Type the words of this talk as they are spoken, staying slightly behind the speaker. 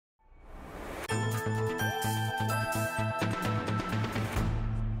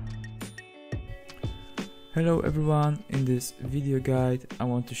Hello everyone, in this video guide I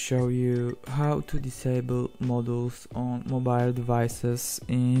want to show you how to disable modules on mobile devices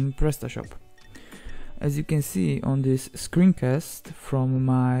in PrestaShop. As you can see on this screencast from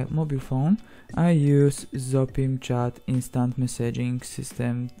my mobile phone, I use Zopim Chat instant messaging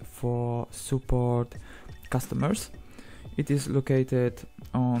system for support customers. It is located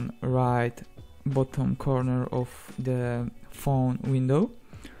on right bottom corner of the phone window.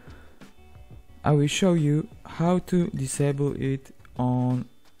 I will show you how to disable it on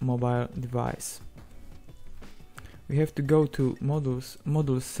mobile device. We have to go to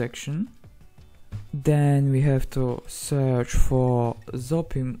modules section. Then we have to search for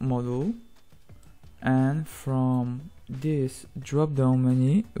Zopim module, and from this drop down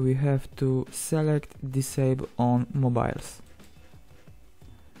menu we have to select disable on mobiles.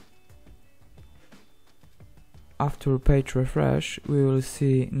 After page refresh, we will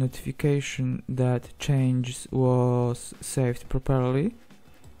see notification that change was saved properly,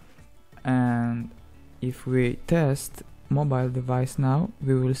 and if we test mobile device now,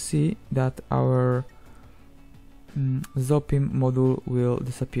 we will see that our Zopim module will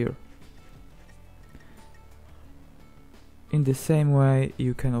disappear. In the same way,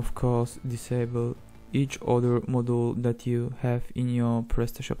 you can of course disable each other module that you have in your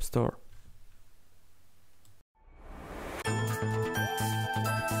PrestaShop store.